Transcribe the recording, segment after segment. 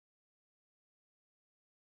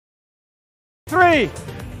3,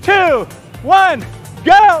 2, 1,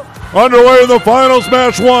 go! Underway in the finals,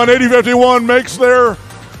 match one. 80-51 makes their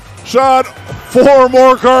shot. 4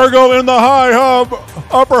 more cargo in the high hub,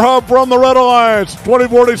 upper hub from the Red Alliance.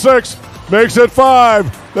 2046 makes it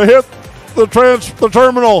 5. They hit the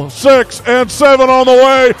terminal. 6 and 7 on the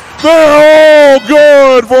way. They're all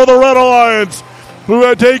good for the Red Alliance,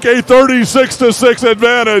 who take a 36-6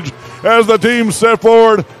 advantage as the teams step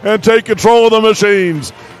forward and take control of the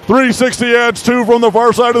machines. 360 adds 2 from the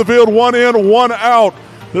far side of the field. 1 in, 1 out.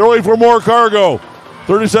 They're waiting for more cargo.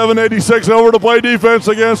 37-86 over to play defense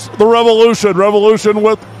against the Revolution. Revolution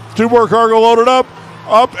with 2 more cargo loaded up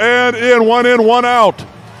and in. 1 in, 1 out.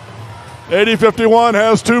 80-51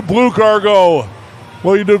 has 2 blue cargo.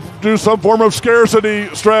 Will you do some form of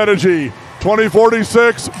scarcity strategy?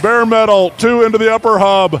 2046, bare metal, 2 into the upper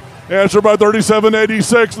hub. Answered by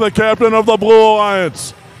 37-86, the captain of the Blue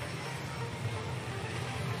Alliance.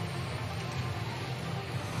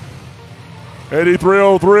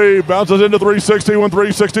 $83.03 bounces into 360 when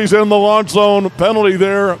 360's in the launch zone. Penalty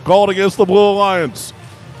there called against the Blue Alliance.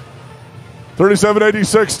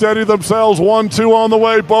 37-86 steady themselves. 1-2 on the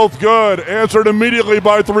way, both good. Answered immediately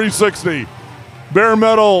by 360. Bare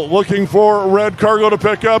metal looking for red cargo to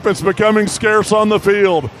pick up. It's becoming scarce on the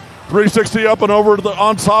field. 360 up and over to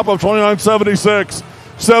on top of 29-76.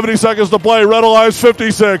 70 seconds to play. Red Alliance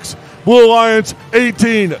 56. Blue Alliance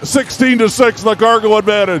 18. 16-6 the cargo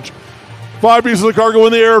advantage. 5 pieces of cargo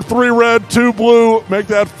in the air, 3 red, 2 blue, make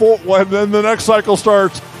that 4, and then the next cycle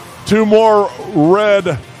starts. 2 more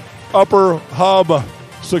red upper hub,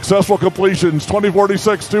 successful completions.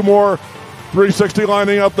 2046, 2 more, 360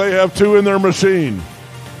 lining up, they have 2 in their machine.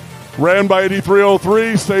 Ran by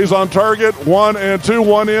 83.03, stays on target, 1 and 2,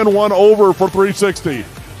 1 in, 1 over for 360.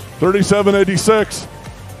 37.86,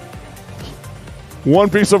 1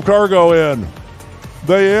 piece of cargo in.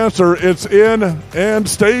 They answer, it's in and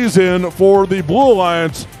stays in for the Blue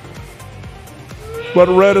Alliance. But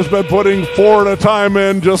red has been putting 4 at a time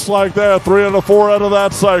in just like that. 3 out of 4 out of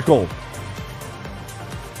that cycle.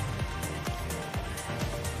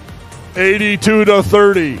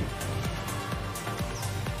 82-30.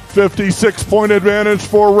 56-point advantage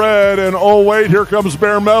for red. And oh wait, here comes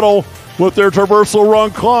bare metal with their traversal run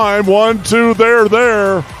climb. 1-2,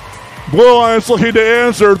 there. Blue Alliance looking to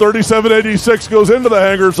answer. 37-86 goes into the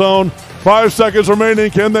hanger zone. 5 seconds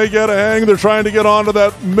remaining. Can they get a hang? They're trying to get onto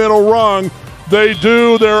that middle rung. They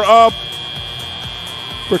do. They're up.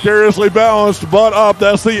 Precariously balanced, but up.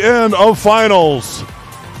 That's the end of finals.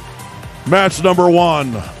 Match number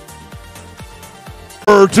 1.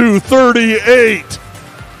 238.